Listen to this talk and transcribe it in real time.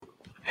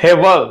Hey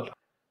world,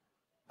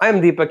 I am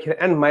Deepak here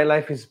and my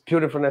life is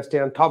beautiful and I stay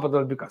on top of the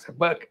world because I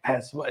work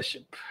as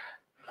worship.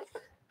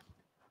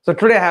 So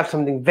today I have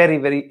something very,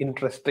 very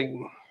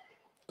interesting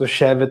to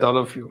share with all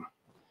of you.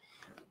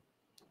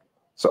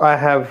 So I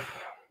have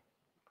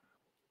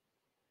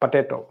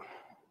potato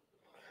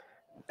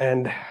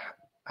and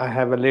I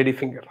have a lady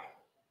finger.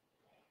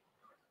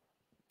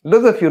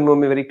 Those of you know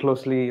me very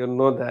closely, you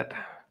know that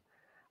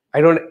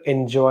I don't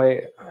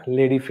enjoy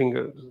lady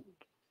fingers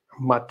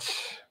much.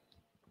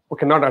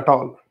 Okay, not at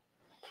all.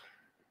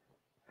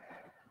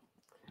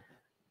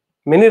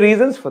 Many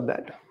reasons for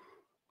that.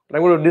 But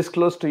I'm going to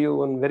disclose to you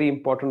one very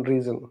important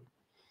reason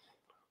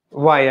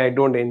why I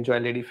don't enjoy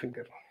lady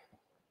finger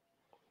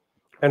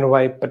and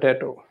why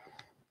potato.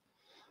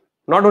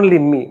 Not only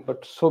me,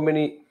 but so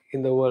many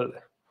in the world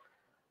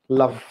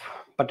love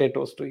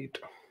potatoes to eat.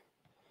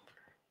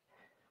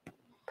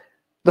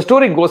 The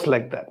story goes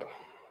like that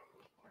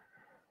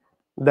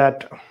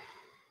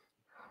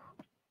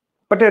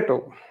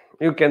potato,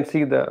 you can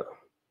see the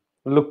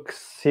look,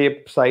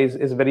 shape, size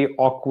is very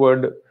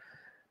awkward.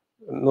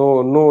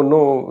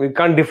 No, we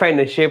can't define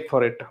a shape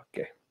for it.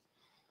 Okay.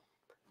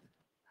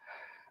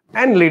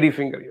 And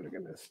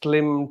ladyfinger,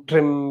 slim,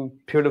 trim,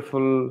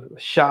 beautiful,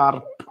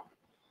 sharp.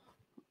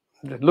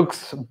 It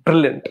looks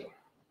brilliant.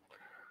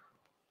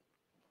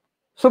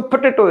 So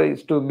potato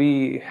is to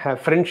be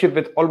have friendship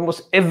with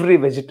almost every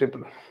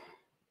vegetable.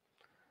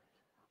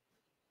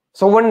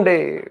 So one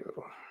day,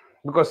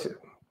 because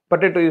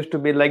potato used to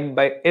be liked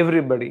by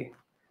everybody,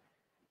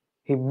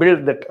 he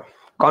built that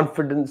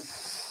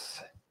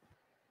confidence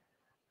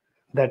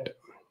that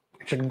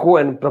it should go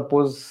and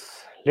propose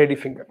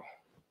ladyfinger.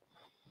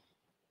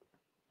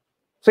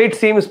 So it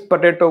seems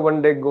potato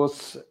one day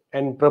goes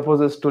and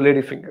proposes to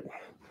ladyfinger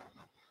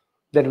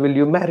that will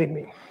you marry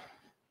me?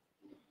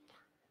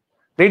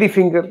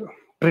 Ladyfinger,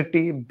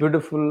 pretty,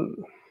 beautiful,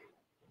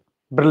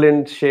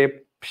 brilliant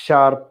shape,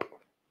 sharp,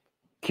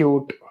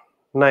 cute,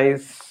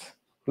 nice,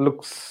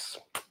 looks.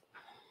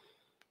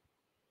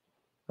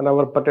 And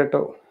our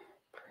potato,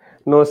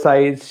 no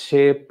size,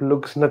 shape,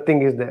 looks,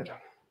 nothing is there.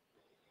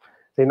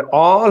 In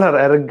all her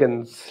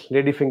arrogance,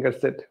 ladyfinger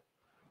said,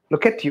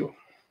 look at you.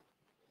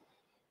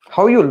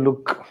 How you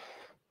look.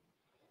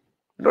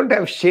 You don't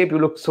have shape, you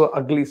look so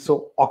ugly,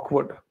 so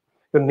awkward.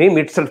 Your name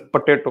itself,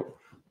 potato.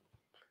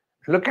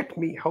 Look at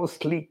me, how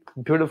sleek,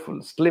 beautiful,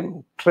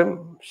 slim,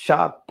 trim,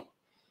 sharp,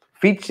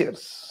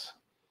 features.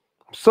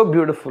 So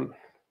beautiful.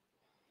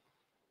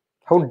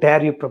 How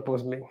dare you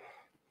propose me?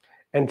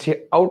 And she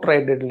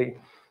outrightly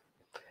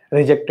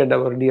rejected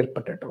our dear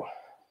potato.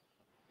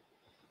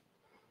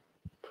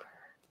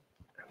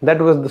 That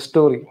was the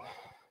story.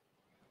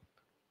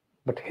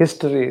 But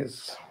history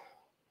is,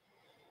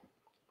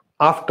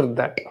 after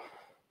that,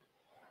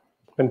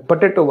 when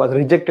potato was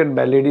rejected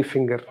by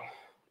ladyfinger,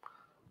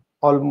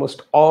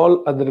 almost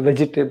all other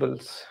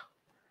vegetables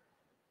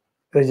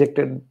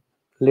rejected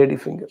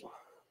ladyfinger.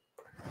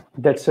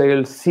 That's why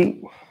you'll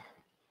see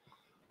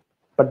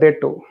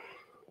potato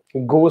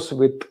goes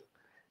with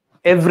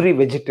every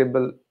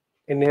vegetable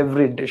in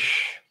every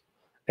dish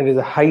and is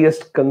the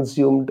highest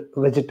consumed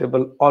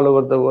vegetable all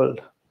over the world,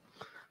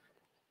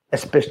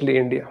 especially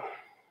India.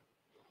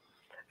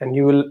 And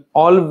you will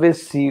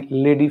always see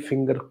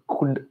ladyfinger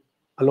cooked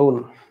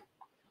alone.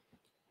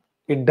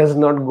 It does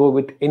not go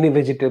with any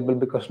vegetable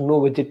because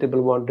no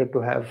vegetable wanted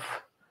to have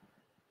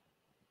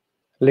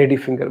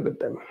ladyfinger with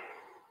them.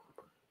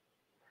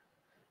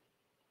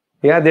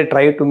 Yeah, they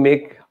try to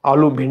make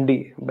aloo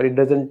bhindi, but it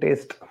doesn't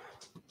taste.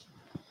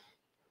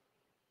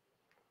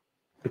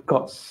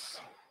 Because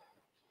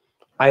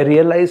I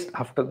realized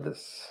after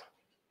this,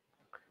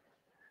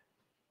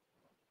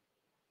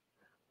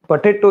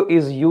 potato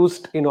is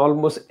used in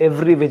almost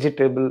every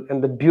vegetable,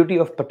 and the beauty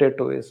of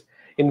potato is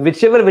in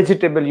whichever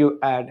vegetable you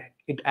add,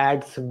 it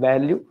adds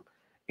value.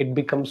 It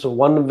becomes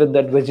one with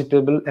that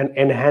vegetable and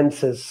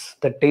enhances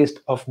the taste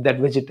of that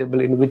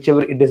vegetable in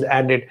whichever it is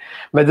added,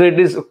 whether it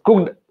is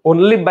cooked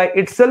only by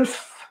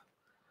itself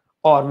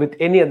or with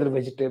any other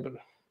vegetable.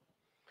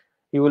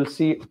 You will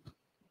see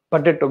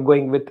potato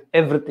going with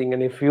everything,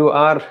 and if you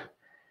are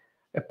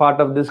a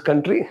part of this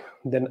country,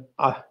 then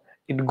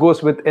it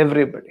goes with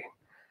everybody.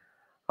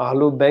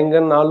 Aloo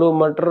bangan, aloo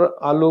matar,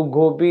 aloo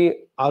gobi,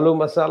 aloo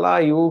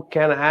masala, you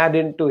can add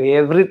into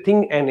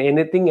everything and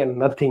anything and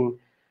nothing.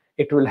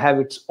 It will have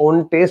its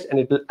own taste and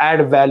it will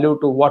add value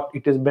to what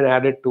it has been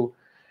added to.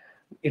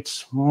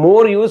 It's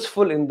more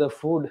useful in the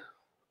food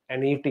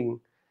and eating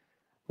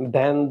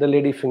than the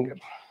ladyfinger.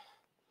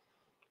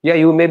 Yeah,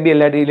 you may be a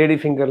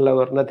ladyfinger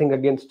lover, nothing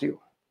against you.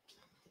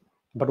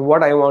 But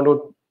what I want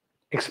to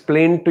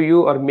explain to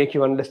you or make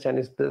you understand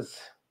is this.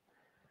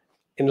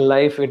 In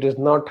life, it is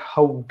not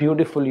how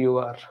beautiful you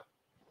are.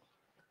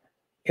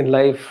 In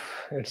life,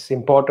 it's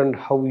important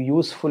how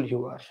useful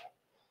you are.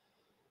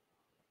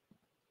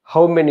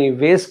 How many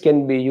ways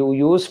can be you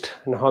used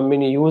and how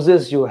many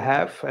uses you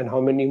have and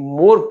how many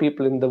more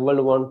people in the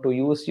world want to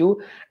use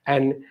you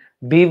and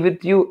be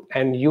with you,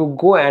 and you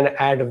go and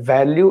add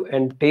value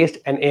and taste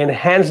and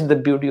enhance the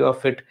beauty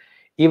of it,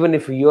 even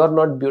if you are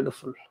not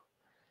beautiful,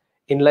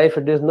 In life,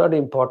 it is not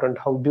important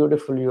how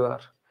beautiful you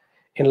are.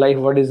 In life,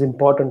 what is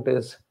important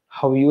is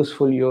how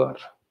useful you are.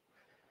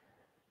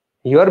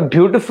 You are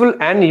beautiful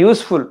and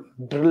useful,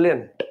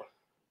 brilliant.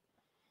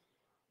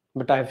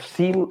 But I've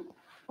seen,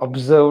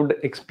 observed,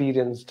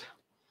 experienced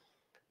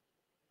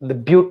the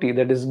beauty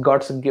that is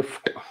God's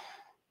gift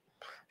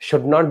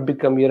should not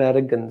become your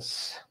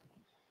arrogance,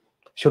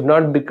 should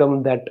not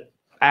become that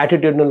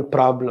attitudinal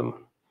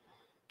problem.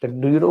 That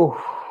do you know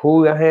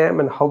who I am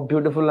and how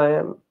beautiful I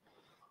am?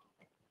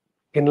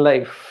 In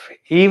life,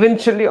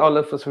 eventually all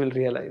of us will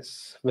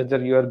realize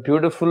whether you are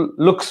beautiful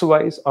looks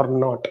wise or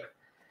not.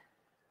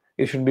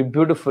 You should be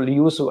beautiful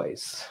use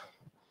wise.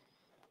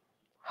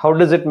 How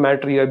does it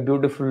matter you are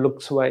beautiful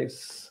looks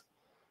wise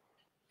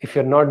if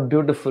you're not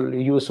beautiful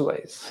use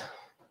wise?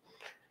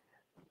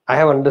 I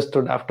have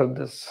understood after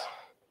this,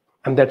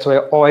 and that's why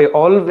I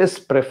always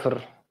prefer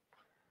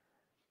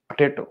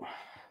potato.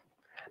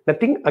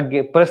 Nothing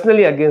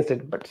personally against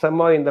it, but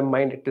somehow in the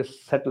mind it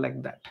is set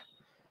like that.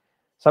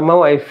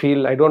 Somehow I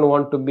feel I don't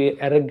want to be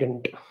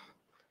arrogant.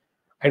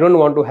 I don't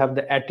want to have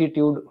the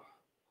attitude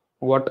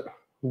what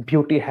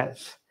beauty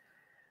has.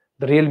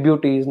 The real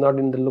beauty is not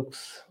in the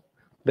looks.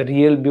 The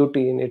real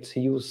beauty in its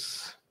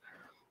use.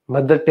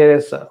 Mother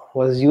Teresa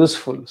was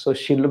useful, so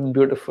she looked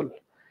beautiful.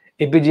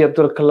 APJ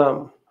Abdul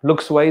Kalam,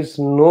 looks wise,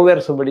 nowhere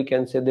somebody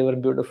can say they were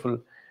beautiful,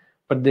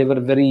 but they were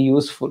very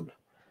useful.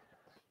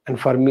 And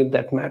for me,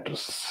 that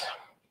matters.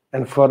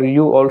 And for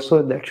you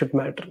also, that should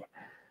matter.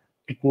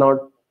 It's not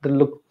the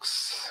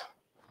looks.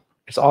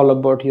 It's all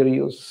about your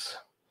use.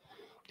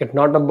 It's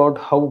not about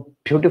how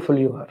beautiful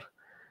you are.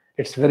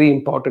 It's very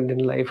important in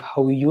life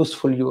how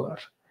useful you are.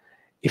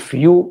 If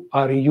you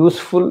are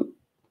useful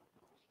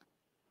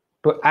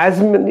to as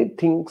many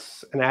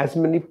things and as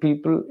many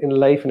people in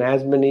life and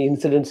as many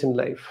incidents in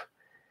life,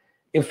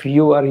 if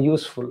you are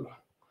useful,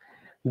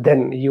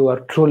 then you are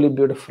truly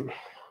beautiful.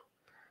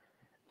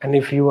 And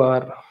if you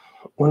are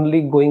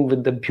only going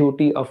with the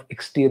beauty of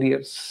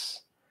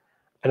exteriors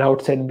and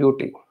outside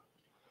beauty,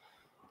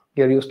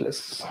 you're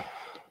useless.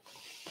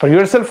 For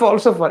yourself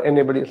also, for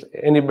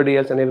anybody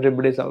else and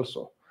everybody else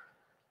also.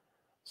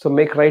 So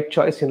make right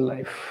choice in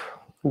life.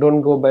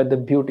 Don't go by the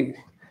beauty.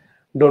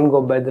 Don't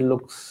go by the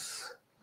looks.